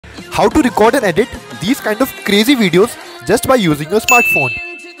how to record and edit these kind of crazy videos just by using your smartphone.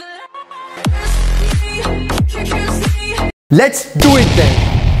 Let's do it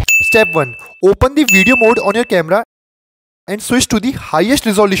then. Step 1. Open the video mode on your camera and switch to the highest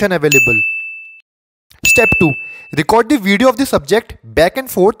resolution available. Step 2. Record the video of the subject back and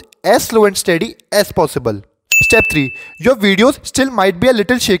forth as slow and steady as possible. Step 3. Your videos still might be a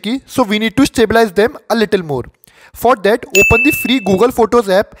little shaky, so we need to stabilize them a little more. For that, open the free Google Photos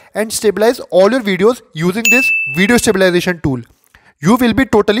app and stabilize all your videos using this video stabilization tool. You will be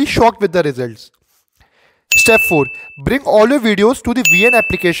totally shocked with the results. Step 4. Bring all your videos to the VN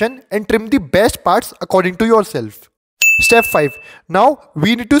application and trim the best parts according to yourself. Step 5. Now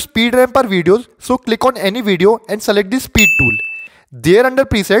we need to speed ramp our videos, so click on any video and select the speed tool. There under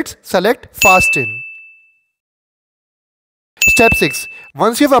presets, select fast in. Step 6.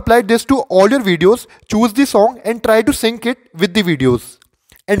 Once you have applied this to all your videos, choose the song and try to sync it with the videos.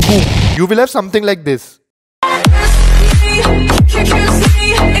 And boom, you will have something like this.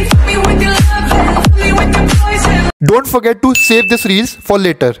 Don't forget to save this reels for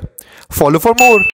later. Follow for more.